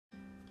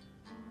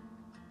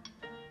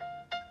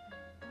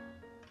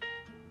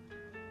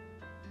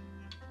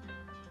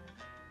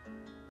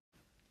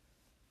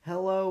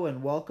Hello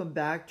and welcome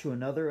back to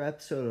another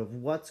episode of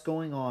What's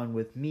Going On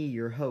with me,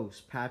 your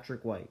host,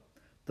 Patrick White,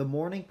 the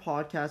morning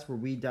podcast where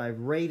we dive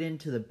right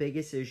into the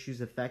biggest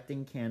issues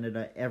affecting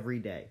Canada every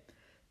day.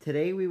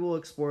 Today we will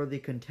explore the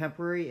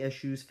contemporary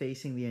issues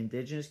facing the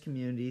Indigenous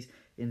communities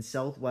in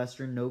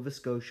southwestern Nova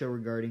Scotia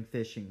regarding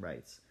fishing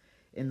rights.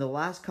 In the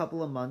last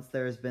couple of months,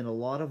 there has been a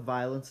lot of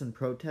violence and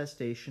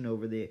protestation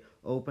over the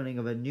opening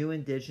of a new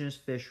Indigenous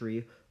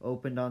fishery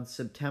opened on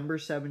September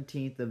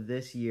 17th of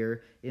this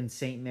year in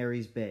St.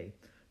 Mary's Bay.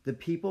 The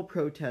people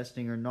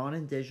protesting are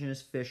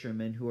non-Indigenous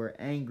fishermen who are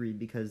angry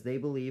because they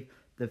believe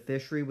the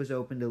fishery was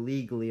opened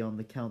illegally on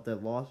the count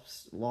that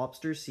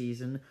lobster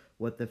season,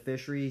 what the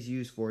fishery is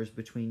used for, is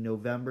between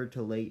November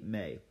to late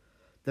May.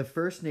 The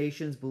First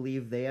Nations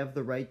believe they have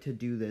the right to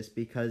do this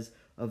because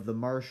of the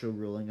Marshall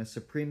ruling, a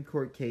Supreme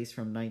Court case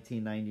from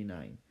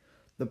 1999.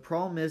 The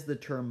problem is the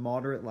term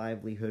moderate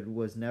livelihood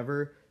was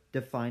never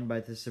defined by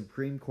the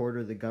Supreme Court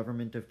or the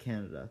Government of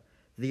Canada.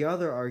 The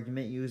other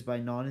argument used by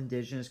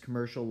non-Indigenous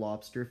commercial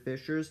lobster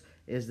fishers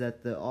is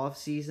that the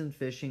off-season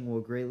fishing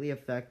will greatly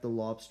affect the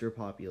lobster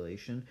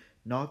population,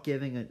 not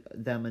giving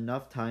them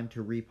enough time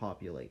to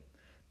repopulate.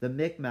 The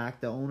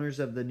Micmac, the owners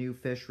of the new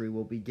fishery,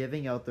 will be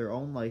giving out their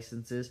own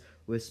licenses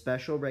with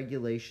special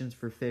regulations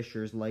for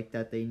fishers, like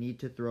that they need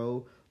to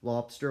throw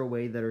lobster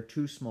away that are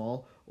too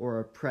small or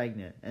are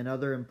pregnant, and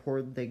other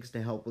important things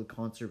to help with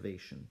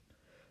conservation.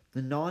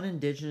 The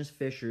non-Indigenous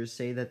fishers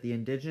say that the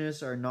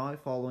Indigenous are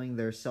not following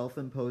their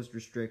self-imposed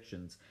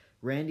restrictions.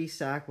 Randy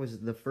Sack was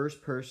the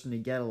first person to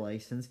get a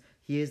license.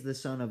 He is the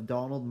son of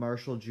Donald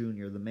Marshall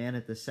Jr., the man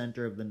at the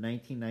center of the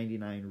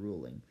 1999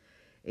 ruling.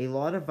 A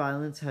lot of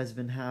violence has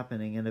been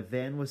happening, and a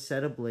van was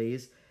set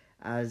ablaze,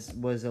 as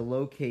was a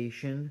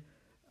location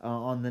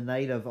on the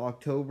night of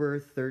October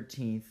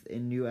 13th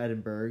in New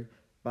Edinburgh,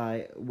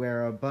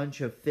 where a bunch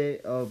of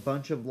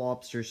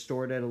lobsters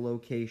stored at a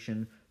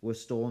location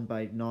was stolen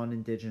by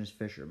non-Indigenous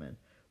fishermen.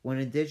 When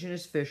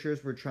Indigenous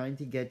fishers were trying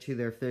to get to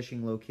their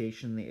fishing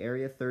location in the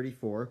Area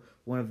 34,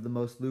 one of the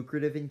most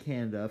lucrative in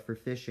Canada for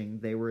fishing,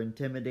 they were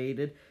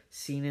intimidated,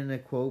 seen in a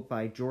quote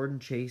by Jordan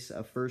Chase,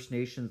 a First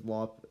Nations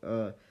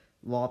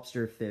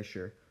lobster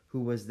fisher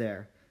who was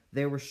there.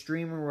 They were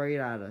streaming right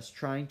at us,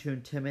 trying to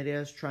intimidate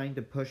us, trying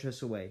to push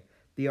us away.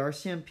 The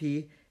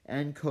RCMP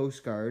and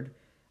Coast Guard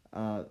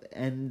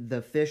and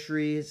the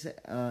Fisheries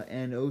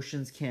and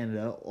Oceans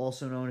Canada,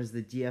 also known as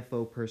the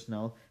DFO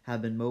personnel,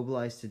 have been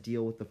mobilized to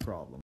deal with the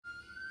problem.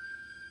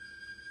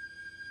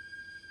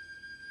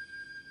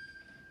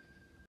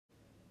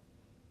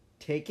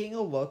 Taking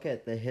a look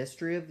at the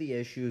history of the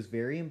issue is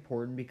very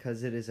important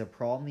because it is a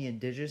problem the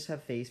Indigenous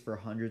have faced for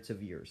hundreds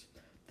of years.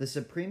 The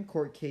Supreme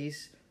Court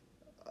case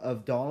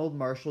of Donald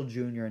Marshall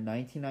Jr. in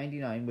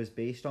 1999 was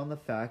based on the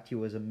fact he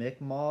was a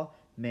Mi'kmaq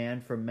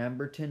man from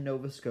Memberton,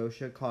 Nova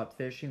Scotia, caught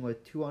fishing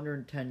with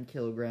 210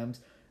 kilograms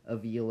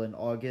of eel in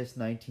August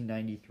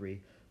 1993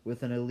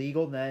 with an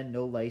illegal net and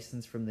no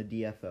license from the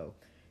DFO.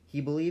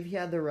 He believed he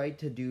had the right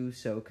to do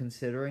so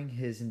considering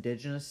his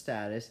Indigenous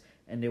status,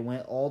 and it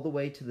went all the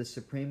way to the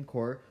Supreme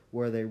Court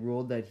where they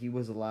ruled that he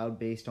was allowed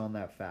based on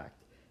that fact.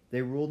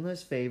 They ruled in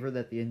his favor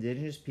that the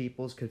Indigenous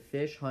peoples could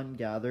fish, hunt, and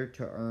gather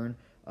to earn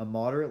a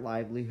moderate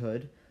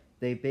livelihood.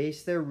 They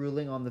based their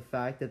ruling on the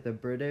fact that the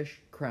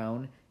British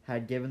Crown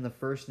had given the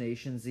First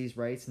Nations these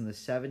rights in the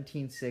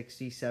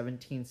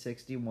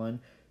 1760-1761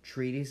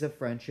 Treaties of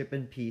Friendship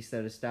and Peace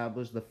that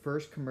established the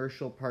first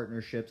commercial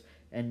partnerships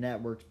and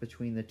networks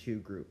between the two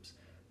groups.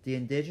 The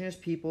Indigenous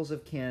peoples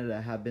of Canada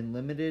have been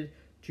limited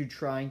to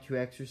trying to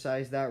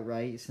exercise that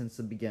right since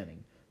the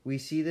beginning. We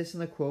see this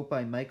in the quote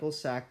by Michael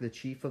Sack, the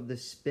chief of the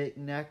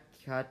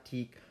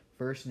Sipekne'katik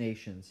First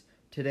Nations.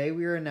 Today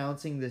we are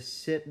announcing the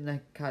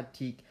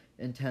Sipekne'katik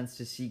intends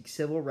to seek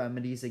civil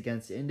remedies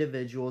against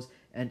individuals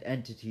and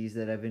entities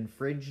that have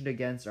infringed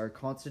against our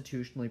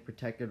constitutionally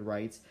protected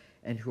rights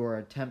and who are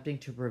attempting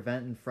to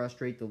prevent and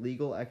frustrate the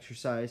legal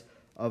exercise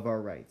of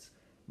our rights.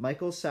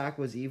 Michael Sack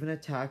was even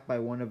attacked by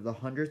one of the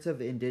hundreds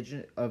of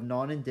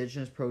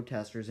non-Indigenous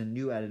protesters in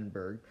New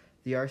Edinburgh.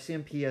 The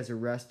RCMP has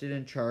arrested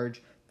and charged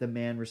the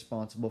man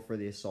responsible for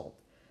the assault.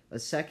 A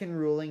second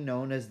ruling,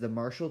 known as the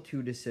Marshall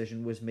II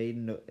decision, was made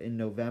in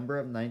November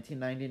of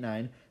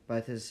 1999 by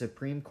the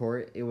Supreme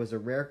Court. It was a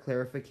rare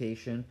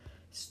clarification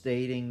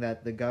stating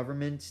that the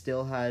government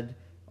still had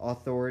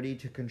authority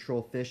to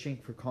control fishing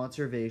for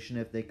conservation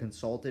if they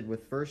consulted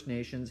with First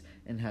Nations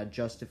and had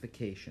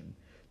justification.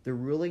 The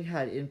ruling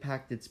had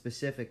impacted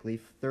specifically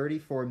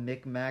 34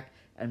 Micmac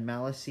and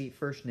Maliseet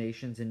First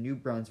Nations in New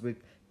Brunswick,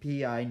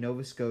 PEI,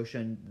 Nova Scotia,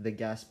 and the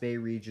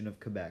Gaspé region of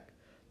Quebec.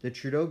 The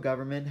Trudeau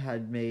government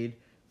had made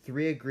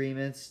 3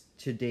 agreements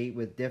to date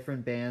with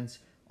different bands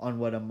on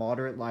what a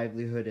moderate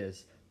livelihood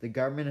is. The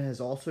government has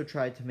also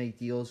tried to make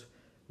deals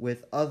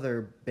with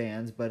other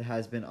bands but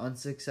has been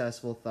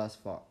unsuccessful thus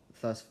far.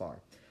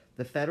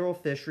 The federal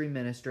fishery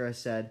minister has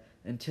said,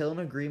 until an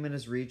agreement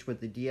is reached with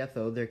the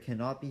DFO, there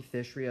cannot be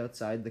fishery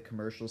outside the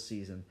commercial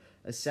season.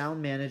 A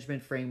sound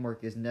management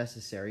framework is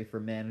necessary for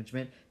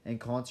management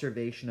and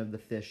conservation of the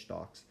fish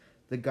stocks.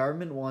 The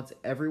government wants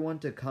everyone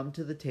to come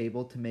to the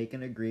table to make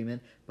an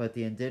agreement, but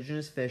the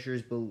indigenous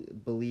fishers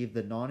believe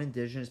the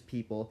non-indigenous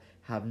people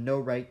have no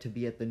right to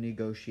be at the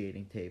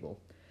negotiating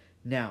table.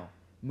 Now,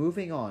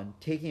 moving on,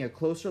 taking a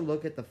closer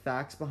look at the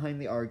facts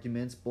behind the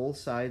arguments both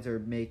sides are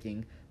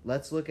making,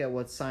 let's look at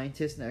what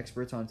scientists and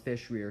experts on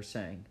fishery are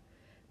saying.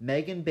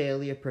 Megan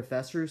Bailey, a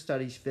professor who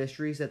studies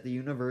fisheries at the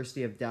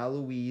University of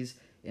Dalhousie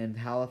in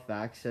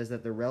Halifax, says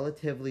that the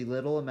relatively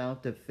little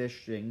amount of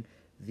fishing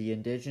the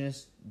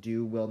indigenous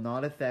do will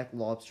not affect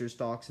lobster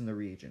stocks in the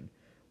region.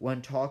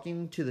 When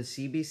talking to the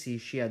CBC,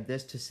 she had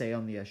this to say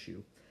on the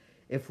issue.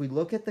 If we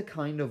look at the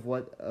kind of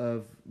what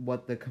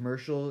the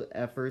commercial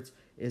efforts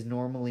is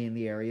normally in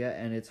the area,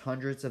 and it's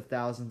hundreds of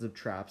thousands of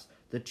traps,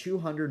 the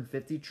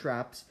 250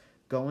 traps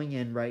going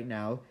in right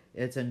now,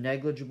 it's a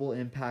negligible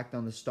impact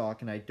on the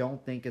stock, and I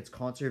don't think it's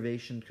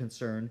conservation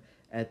concern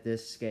at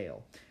this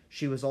scale.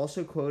 She was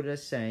also quoted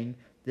as saying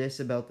this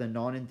about the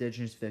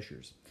non-indigenous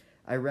fishers.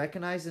 I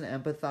recognize and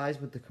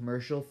empathize with the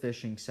commercial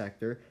fishing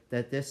sector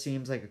that this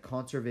seems like a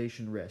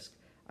conservation risk.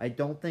 I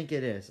don't think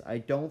it is. I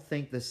don't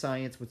think the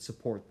science would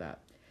support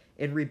that.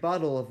 In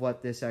rebuttal of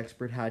what this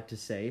expert had to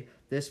say,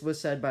 this was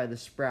said by the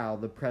Sproul,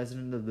 the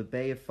president of the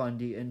Bay of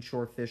Fundy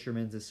Inshore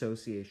Fishermen's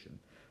Association.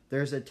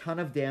 There's a ton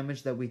of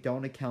damage that we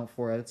don't account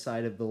for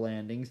outside of the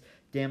landings,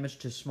 damage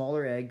to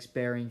smaller eggs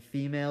bearing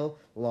female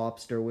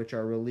lobster which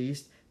are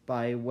released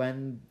but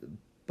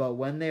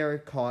when they are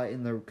caught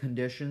in the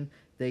condition,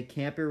 they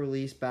can't be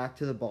released back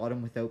to the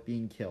bottom without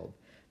being killed.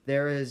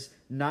 There is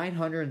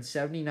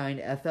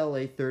 979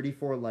 FLA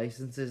 34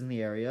 licenses in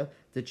the area.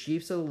 The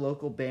chiefs of the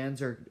local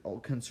bands are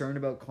concerned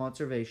about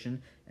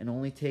conservation and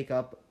only take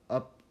up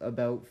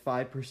about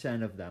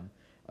 5% of them.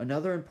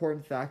 Another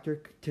important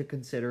factor to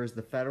consider is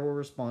the federal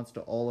response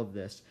to all of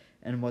this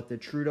and what the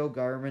Trudeau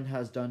government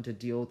has done to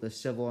deal with the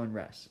civil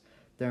unrest.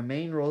 Their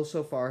main role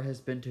so far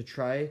has been to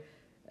try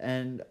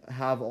and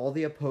have all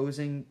the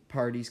opposing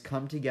parties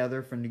come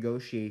together for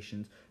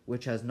negotiations,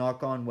 which has not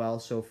gone well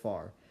so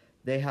far.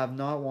 They have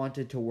not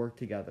wanted to work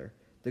together.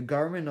 The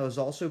government is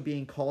also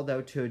being called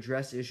out to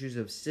address issues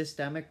of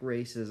systemic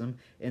racism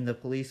in the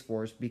police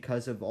force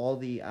because of all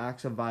the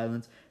acts of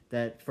violence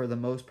that, for the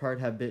most part,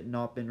 have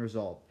not been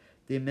resolved.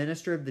 The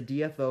minister of the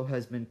DFO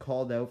has been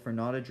called out for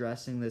not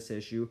addressing this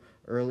issue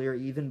earlier,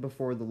 even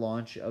before the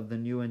launch of the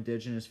new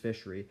indigenous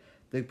fishery.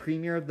 The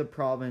Premier of the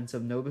province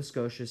of Nova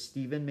Scotia,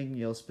 Stephen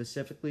McNeil,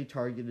 specifically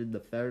targeted the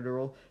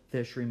federal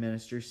fishery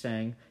minister,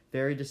 saying,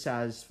 very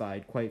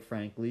dissatisfied, quite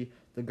frankly,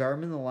 the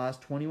government in the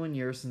last 21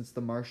 years since the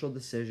Marshall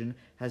decision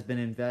has been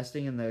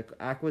investing in the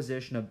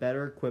acquisition of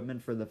better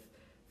equipment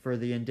for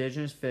the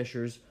indigenous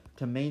fishers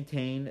to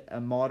maintain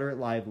a moderate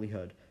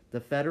livelihood. The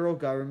federal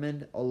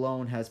government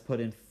alone has put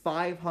in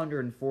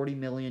 $540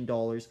 million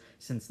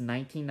since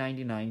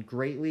 1999,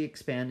 greatly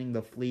expanding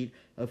the fleet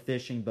of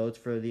fishing boats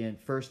for the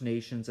First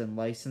Nations and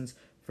license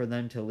for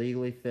them to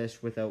legally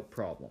fish without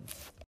problem.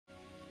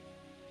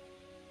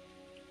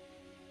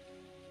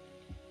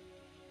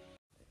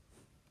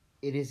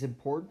 It is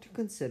important to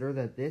consider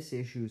that this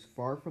issue is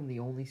far from the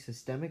only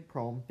systemic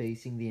problem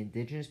facing the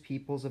Indigenous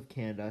peoples of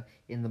Canada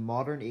in the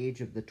modern age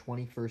of the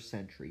 21st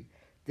century.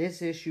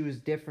 This issue is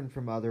different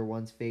from other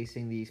ones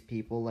facing these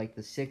people like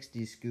the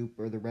 60s scoop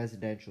or the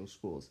residential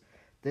schools.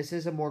 This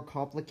is a more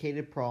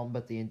complicated problem,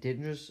 but the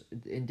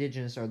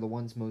indigenous are the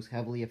ones most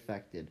heavily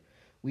affected.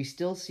 We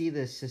still see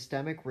this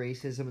systemic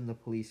racism in the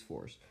police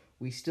force.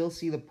 We still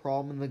see the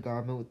problem in the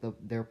government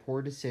with their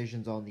poor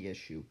decisions on the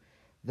issue.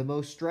 The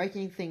most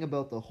striking thing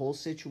about the whole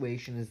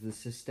situation is the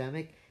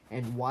systemic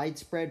and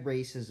widespread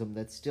racism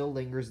that still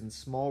lingers in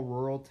small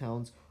rural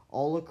towns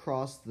all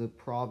across the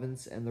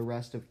province and the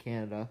rest of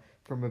Canada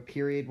from a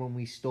period when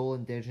we stole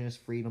Indigenous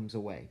freedoms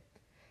away.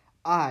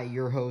 I,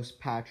 your host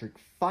Patrick,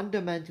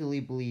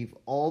 fundamentally believe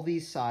all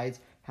these sides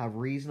have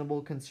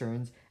reasonable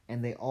concerns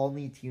and they all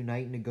need to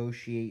unite and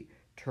negotiate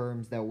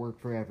terms that work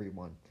for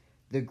everyone.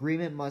 The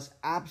agreement must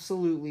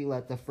absolutely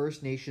let the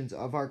First Nations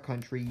of our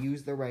country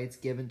use the rights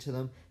given to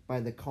them by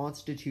the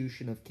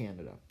Constitution of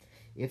Canada.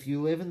 If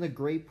you live in the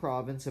great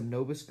province of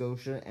Nova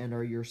Scotia and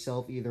are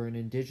yourself either an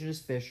Indigenous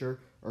fisher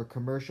or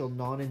commercial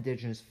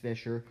non-Indigenous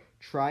fisher,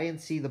 try and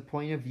see the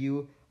point of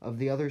view of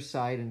the other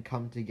side and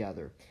come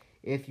together.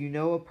 If you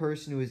know a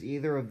person who is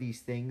either of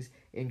these things,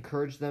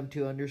 encourage them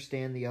to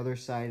understand the other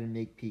side and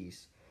make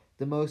peace.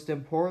 The most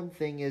important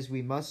thing is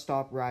we must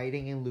stop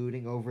rioting and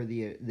looting over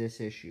this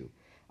issue.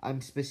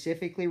 I'm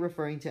specifically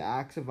referring to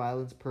acts of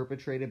violence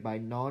perpetrated by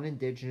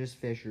non-Indigenous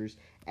fishers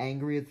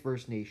angry with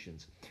First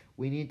Nations.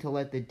 We need to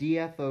let the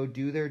DFO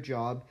do their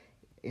job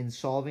in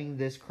solving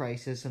this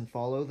crisis and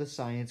follow the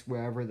science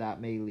wherever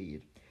that may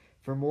lead.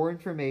 For more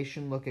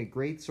information, look at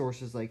great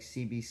sources like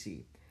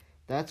CBC.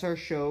 That's our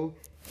show,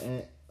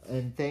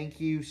 and thank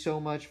you so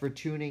much for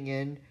tuning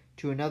in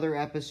to another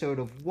episode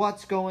of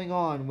What's Going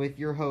On with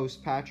your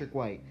host, Patrick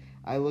White.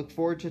 I look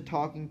forward to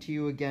talking to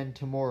you again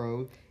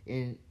tomorrow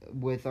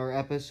with our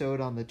episode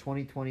on the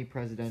 2020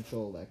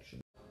 presidential election.